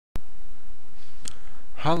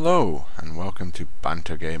Hello and welcome to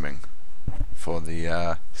Banter Gaming for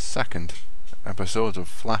the second episode of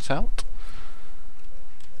FlatOut.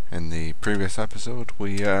 In the previous episode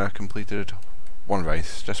we completed one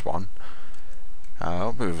race, just one.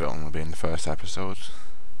 I believe it'll only be in the first episode.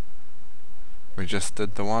 We just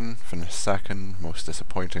did the one, finished second, most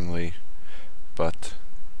disappointingly, but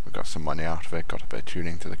we got some money out of it, got a bit of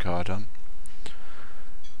tuning to the car done.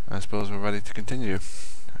 I suppose we're ready to continue.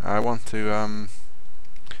 I want to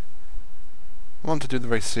do the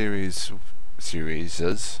race series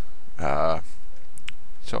sort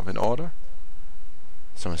of in order.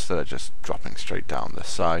 So instead of just dropping straight down this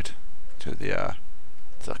side to the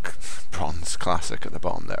bronze classic at the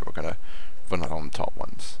bottom there, we're gonna run it on the top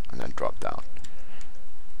ones and then drop down.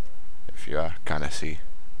 If you kind of see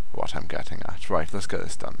what I'm getting at. Right, let's get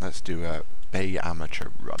this done. Let's do a Bay Amateur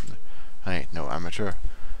run. I ain't no amateur.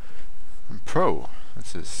 I'm pro.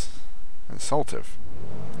 This is insultive.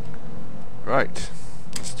 Right,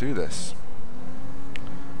 let's do this.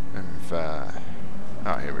 Oh,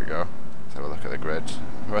 here we go. Let's have a look at the grid.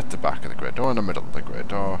 We're at the back of the grid, or in the middle of the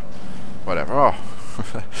grid, or whatever. Oh,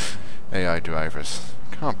 AI drivers.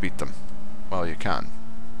 Can't beat them. Well, you can.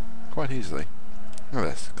 Quite easily. Look at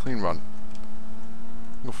this, clean run.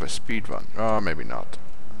 Go for a speed run. Oh, maybe not.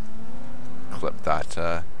 Clip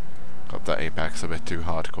that apex a bit too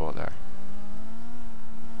hardcore there.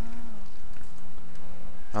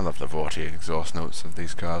 I love the vorty exhaust notes of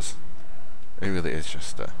these cars. It really is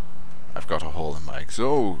just I've got a hole in my exhaust.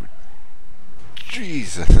 Oh,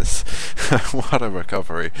 Jesus! What a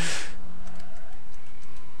recovery!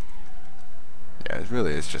 Yeah, it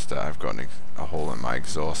really is just I've got a hole in my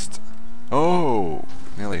exhaust. Oh!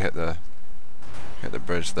 Nearly hit the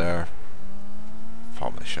bridge there.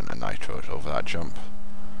 Probably shouldn't have nitroed over that jump.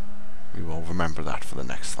 We will remember that for the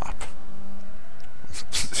next lap.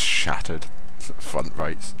 Shattered. Front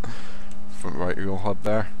right wheel hub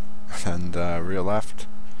there, and rear left,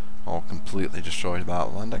 all completely destroyed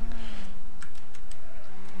without landing.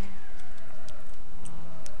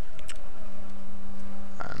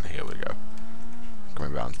 And here we go,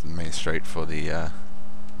 coming round to the main straight for the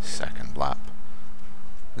second lap.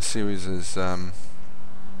 The series is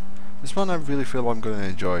this one I really feel I'm going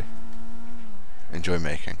to enjoy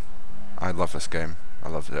making. I love this game. I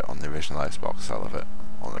loved it on the original Xbox. I love it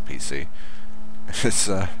on the PC. It's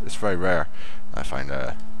very rare I find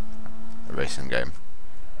a racing game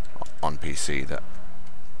on PC that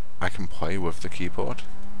I can play with the keyboard.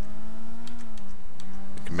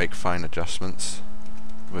 You can make fine adjustments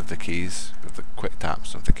with the keys, with the quick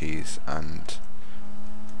taps of the keys, and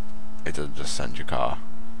it doesn't just send your car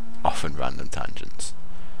off in random tangents.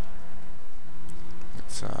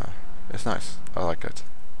 It's nice. I like it.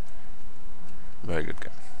 Very good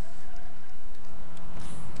game.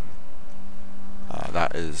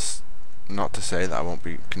 That is not to say that I won't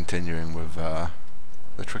be continuing with the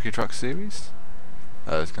Tricky Truck series.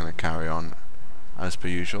 That is going to carry on as per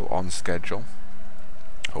usual, on schedule.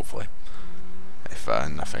 Hopefully, if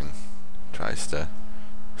nothing tries to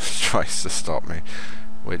stop me,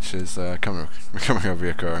 which is becoming a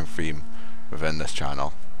reoccurring theme within this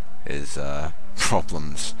channel, is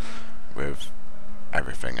problems with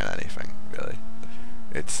everything and anything. Really,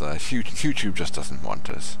 it's YouTube just doesn't want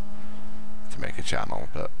us to make a channel,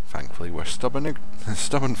 but thankfully we're stubborn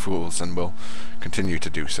fools, and will continue to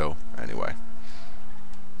do so anyway.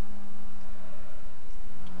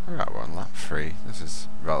 Alright, we're on lap 3. This is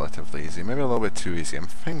relatively easy, maybe a little bit too easy. I'm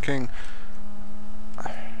thinking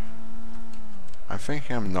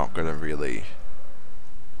I'm not gonna really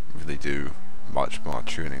do much more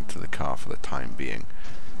tuning to the car for the time being.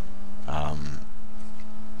 Don't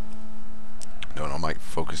know, I might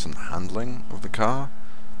focus on the handling of the car.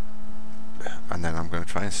 And then I'm going to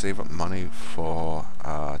try and save up money for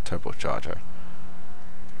turbocharger.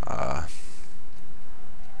 It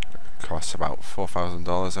costs about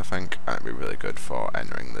 $4,000, I think, and it'd be really good for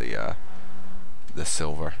entering the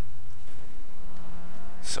silver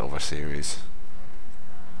series.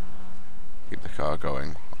 Keep the car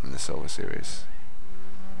going on the silver series,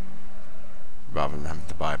 rather than having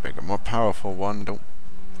to buy a bigger, more powerful one. Don't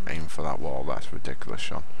aim for that wall. That's ridiculous,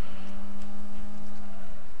 Sean.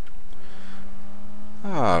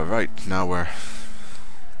 Right, now we're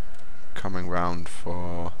coming round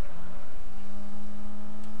for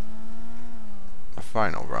a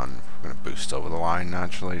final run. We're going to boost over the line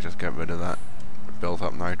naturally, just get rid of that built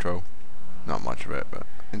up nitro. Not much of it, but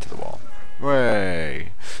into the wall.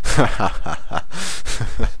 Way!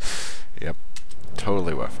 Yep,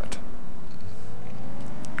 totally worth it.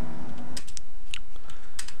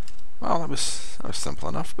 Well, that was simple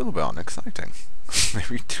enough, a little bit unexciting.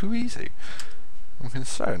 Maybe too easy. I'm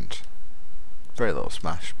concerned. Very little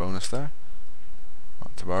smash bonus there.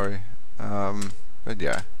 Not to worry. But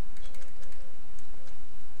yeah.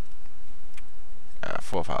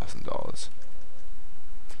 $4,000.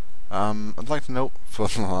 I'd like to note for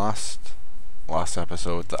the last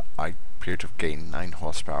episode that I appear to have gained 9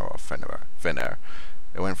 horsepower of thin air.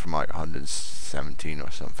 It went from like 117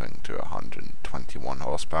 or something to 121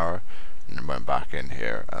 horsepower, and then went back in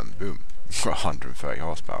here and boom, 130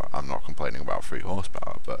 horsepower. I'm not complaining about 3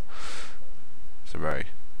 horsepower, but it's a very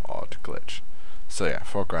odd glitch. So yeah,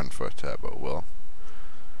 $4,000 for a turbo.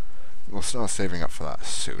 We'll start saving up for that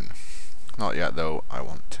soon. Not yet though. I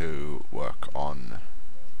want to work on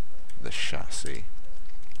the chassis.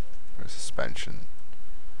 For suspension,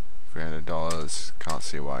 $300. Can't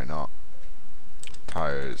see why not.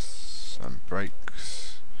 Tires and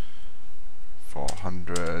brakes,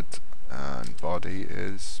 400, and body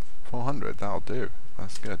is 400. That'll do.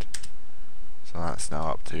 That's good. So that's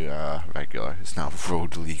now up to regular. It's now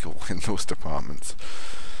road legal in those departments.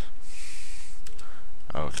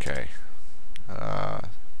 Okay. I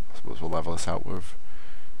suppose we'll level this out with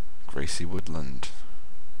Gracie Woodland.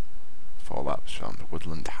 4 laps around the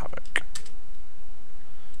Woodland Havoc.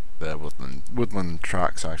 The woodland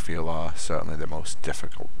tracks I feel are certainly the most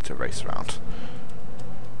difficult to race around.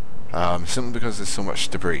 Simply because there's so much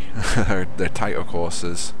debris. They're tighter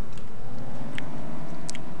courses.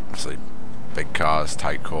 Obviously, big cars,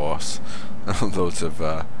 tight course. loads of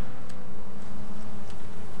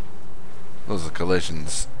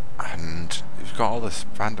collisions, and you've got all this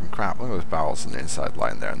random crap. Look at those barrels on the inside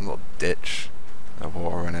line there, and a little ditch, a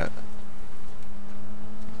water in it.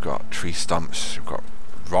 You've got tree stumps. You've got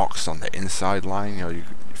rocks on the inside line. You know, you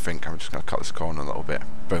think I'm just going to cut this corner a little bit.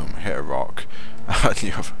 Boom, hit a rock,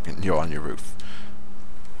 and you're on your roof.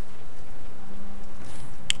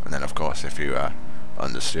 And then, of course, if you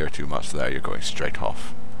understeer too much there, you're going straight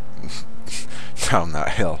off down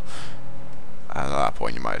that hill. And at that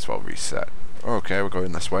point, you might as well reset. Okay, we're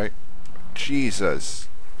going this way. Jesus.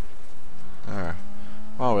 There.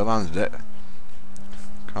 Well, we landed it.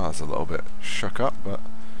 Car's a little bit shook up, but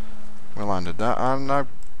we landed that. And I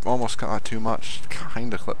almost cut that too much.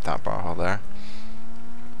 Kinda clipped that barrel there.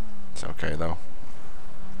 It's okay though.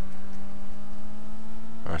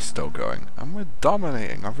 We're still going, and we're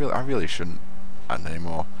dominating. I really shouldn't add any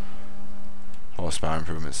more horsepower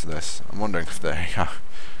improvements to this. I'm wondering if they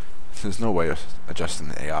there's no way of adjusting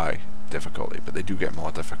the AI difficulty, but they do get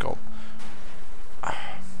more difficult. Oh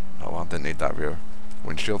well, I didn't need that rear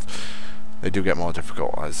windshield. They do get more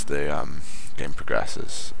difficult as the game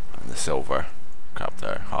progresses, and the silver cup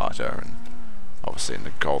there harder, and obviously in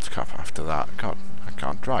the gold cup after that. God, I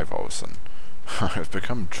can't drive all of a sudden. I've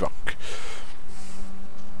become drunk.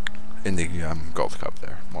 In the gold cup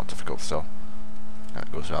there, more difficult still.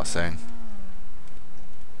 That goes without saying.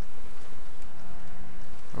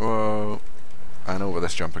 Whoa! And over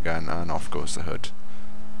this jump again, and off goes the hood.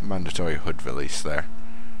 Mandatory hood release there.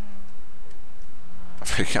 I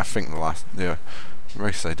think the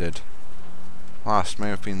race I did last may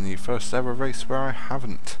have been the first ever race where I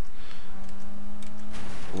haven't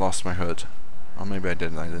lost my hood. Or maybe I did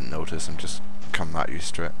and I didn't notice. I'm just come that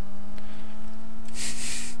used to it.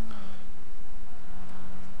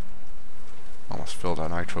 Almost filled our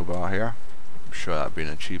nitro bar here. I'm sure that'd be an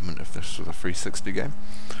achievement if this was a 360 game.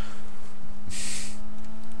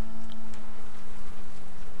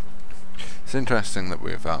 It's interesting that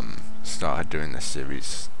we've started doing this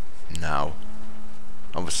series now.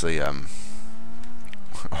 Obviously,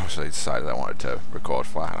 obviously decided I wanted to record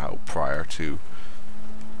FlatOut prior to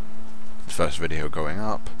the first video going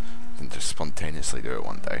up, and just spontaneously do it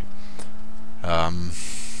one day.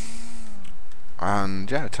 And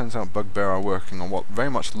yeah, it turns out Bugbear are working on what very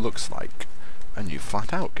much looks like a new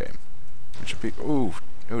FlatOut game, which would be oh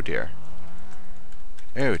dear,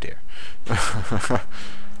 oh dear.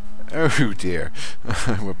 Oh dear.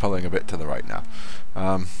 We're pulling a bit to the right now.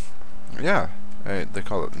 Yeah, they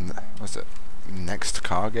call it, what's it, Next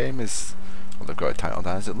Car Game is what they've got it titled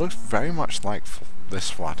as. It looks very much like this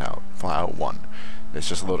FlatOut 1. It's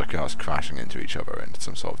just a load of cars crashing into each other in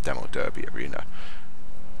some sort of demo derby arena.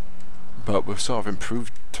 But we've sort of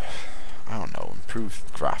improved, I don't know,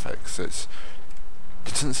 improved graphics. There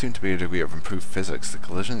doesn't seem to be a degree of improved physics. The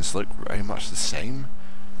collisions look very much the same,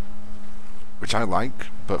 which I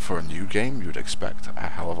like, but for a new game you would expect a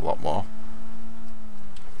hell of a lot more.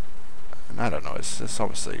 And I don't know, it's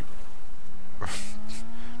obviously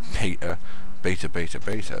beta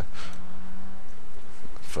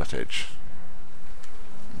footage.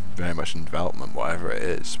 Very much in development, whatever it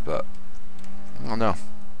is, but I don't know.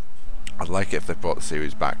 I'd like it if they brought the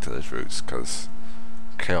series back to those roots, because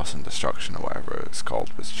Chaos and Destruction or whatever it's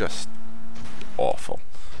called was just awful.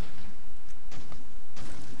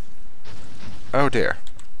 Oh dear.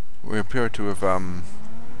 We appear to have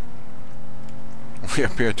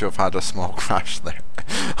had a small crash there.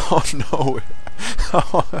 Oh no.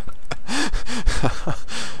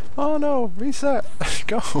 Oh no, reset.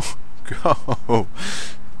 Go. Go.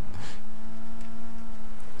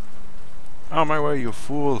 Out of my way, you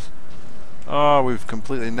fool. Oh, we've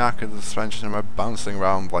completely knackered the suspension and we're bouncing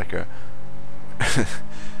around like a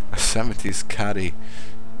 70s caddy.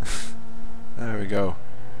 There we go.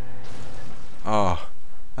 Oh,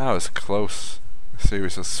 that was close. A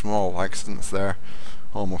series of small accidents there.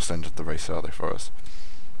 Almost ended the race early for us.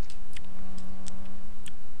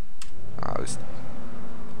 That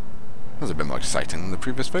was a bit more exciting than the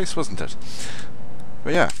previous race, wasn't it?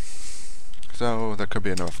 But yeah. So there could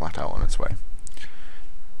be another FlatOut on its way.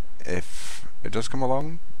 If it does come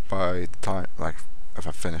along by the time, like if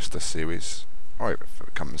I finish this series, or if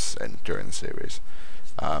it comes in during the series,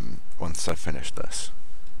 once I've finished this,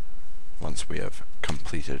 once we have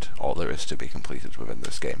completed all there is to be completed within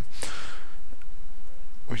this game,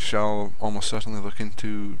 we shall almost certainly look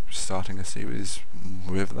into starting a series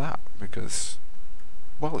with that, because,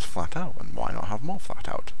 well, it's FlatOut, and why not have more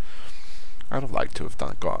FlatOut? I'd have liked to have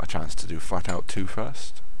got a chance to do FlatOut 2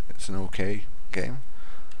 first. It's an okay game,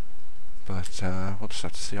 but we'll just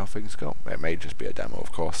have to see how things go. It may just be a demo,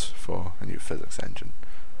 of course, for a new physics engine.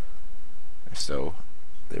 If so,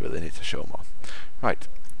 they really need to show more. Right.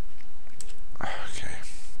 Okay.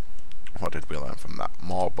 What did we learn from that?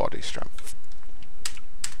 More body strength.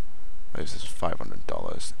 This is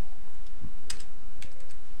 $500.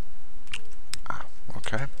 Ah,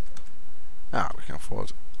 okay. Now we can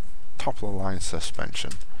afford top-of-the-line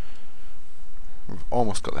suspension. We've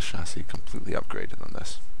almost got the chassis completely upgraded on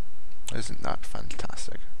this. Isn't that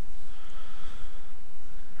fantastic?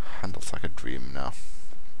 Handles like a dream now.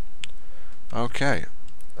 Okay,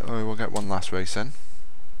 we'll get one last race in.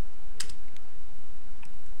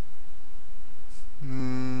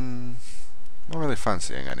 Not really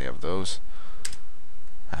fancying any of those.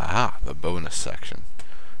 Ah, the bonus section.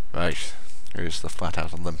 Right, here's the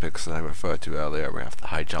FlatOut Olympics that I referred to earlier. We have the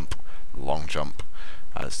high jump, long jump,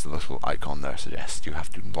 as the little icon there suggests. You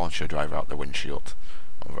have to launch your driver out the windshield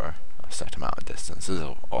over a set amount of distance.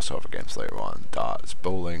 There's also other games later on: darts,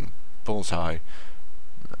 bowling, bullseye.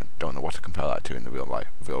 I don't know what to compare that to in the real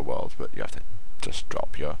world, but you have to just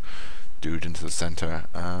drop your dude into the center,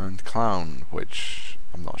 and clown, which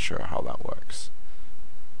I'm not sure how that works.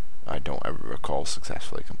 I don't ever recall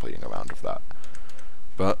successfully completing a round of that.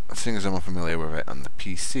 But seeing as I'm unfamiliar with it on the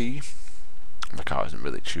PC, the car isn't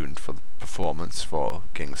really tuned for the performance, for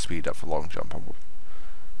getting the speed up for long jump and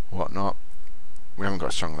whatnot. We haven't got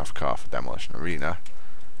a strong enough car for Demolition Arena,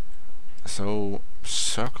 so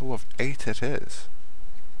Circle of 8 it is.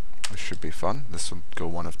 This should be fun. This will go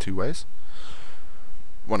one of two ways.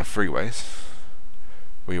 One of three ways.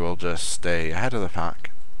 We will just stay ahead of the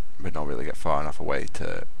pack, but not really get far enough away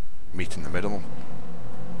to meet in the middle.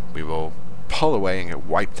 We will pull away and get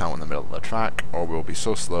wiped out in the middle of the track, or we'll be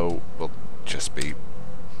so slow we'll just be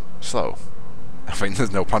slow. I mean,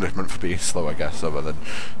 there's no punishment for being slow, I guess, other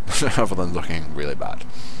than looking really bad.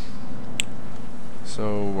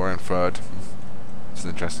 So we're in third. It's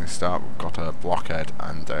an interesting start. We've got a blockhead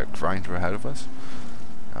and a grinder ahead of us.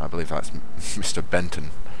 I believe that's Mr.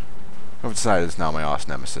 Benson. I've decided it's now my arch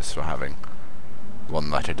nemesis for having one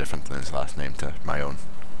letter different than his last name to my own.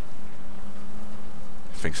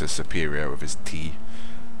 Thinks it's superior with his T.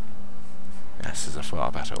 S is a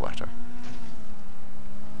far better letter.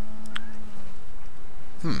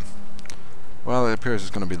 Well, it appears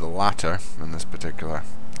it's going to be the latter in this particular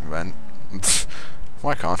event.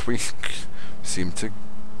 Why can't we seem to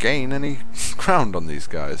gain any ground on these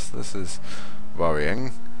guys? This is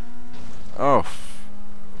worrying. Oh,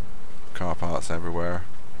 car parts everywhere.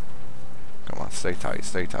 Come on, stay tight,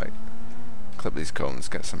 stay tight. Clip these cones,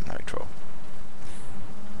 get some nitro.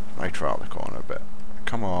 Nitro out the corner a bit.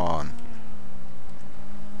 Come on.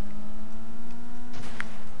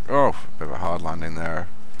 Oh, bit of a hard landing there.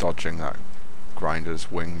 Dodging that grinder's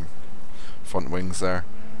front wings there.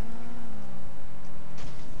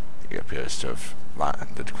 He appears to have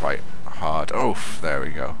landed quite hard. Oh, there we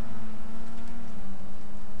go.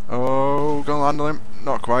 Oh, gonna land on him.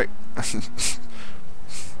 Not quite.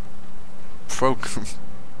 Broke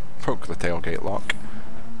the tailgate lock.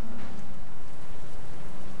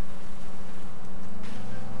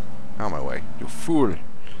 Out of my way, you fool. You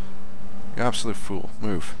absolute fool.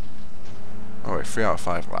 Move. Alright, 3 out of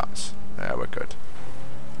 5 laps. Yeah, we're good.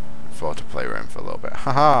 Thought to play around for a little bit.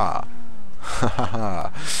 Haha! Haha!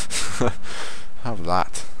 Have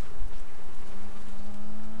that.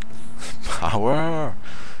 Power!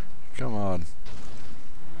 Come on.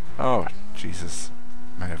 Oh, Jesus.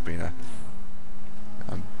 May have been a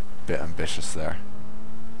bit ambitious there.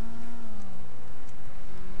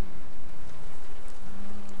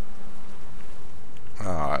 Oh,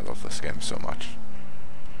 I love this game so much.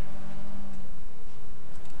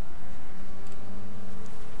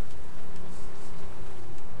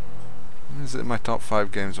 Is it in my top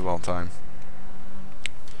 5 games of all time?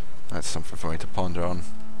 That's something for me to ponder on.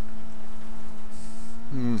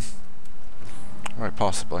 Right,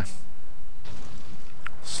 possibly.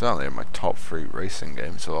 Certainly in my top 3 racing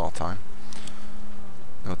games of all time.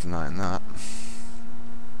 No denying that.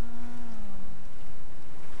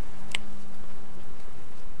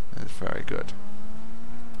 It's very good.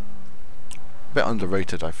 A bit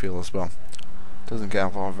underrated, I feel, as well. Doesn't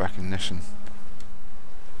get a lot of recognition.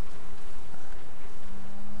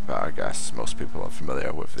 But I guess most people are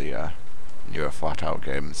familiar with the newer FlatOut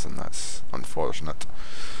games, and that's unfortunate.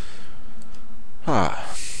 Oh,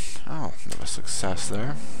 another success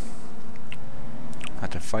there.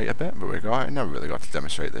 Had to fight a bit, but we got it. I never really got to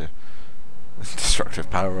demonstrate the destructive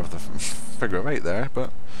power of the figure 8 there,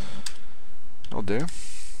 but it'll do.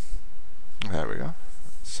 There we go.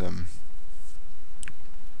 It's, 3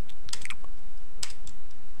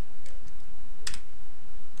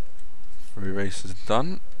 races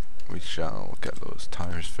done. We shall get those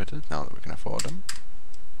tires fitted now that we can afford them.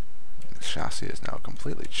 The chassis is now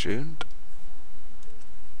completely tuned.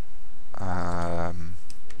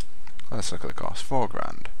 Let's look at the cost. 4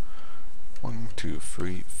 grand. 1, 2,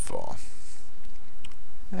 3, 4.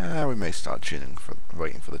 Yeah, we may start tuning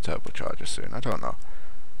waiting for the turbocharger soon. I don't know.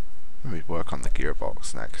 Maybe work on the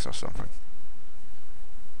gearbox next or something.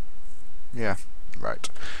 Yeah, right.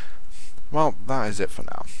 Well, that is it for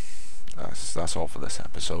now. That's all for this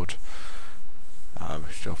episode.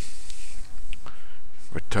 We shall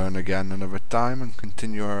return again another time and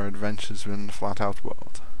continue our adventures in the FlatOut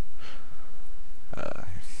world.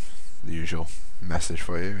 The usual message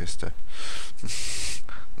for you is to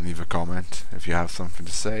leave a comment if you have something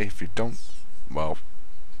to say. If you don't, well,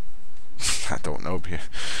 I don't know,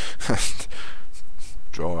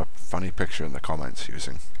 draw a funny picture in the comments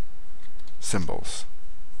using symbols,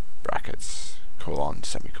 brackets, colon,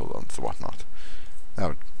 semicolons, and whatnot.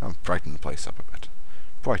 That would brighten the place up a bit.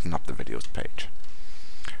 Brighten up the videos page.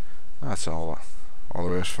 That's all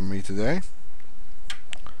there is from me today.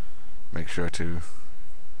 Make sure to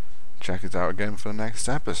check it out again for the next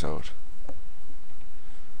episode.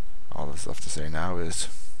 All that's left to say now is,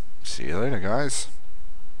 see you later, guys.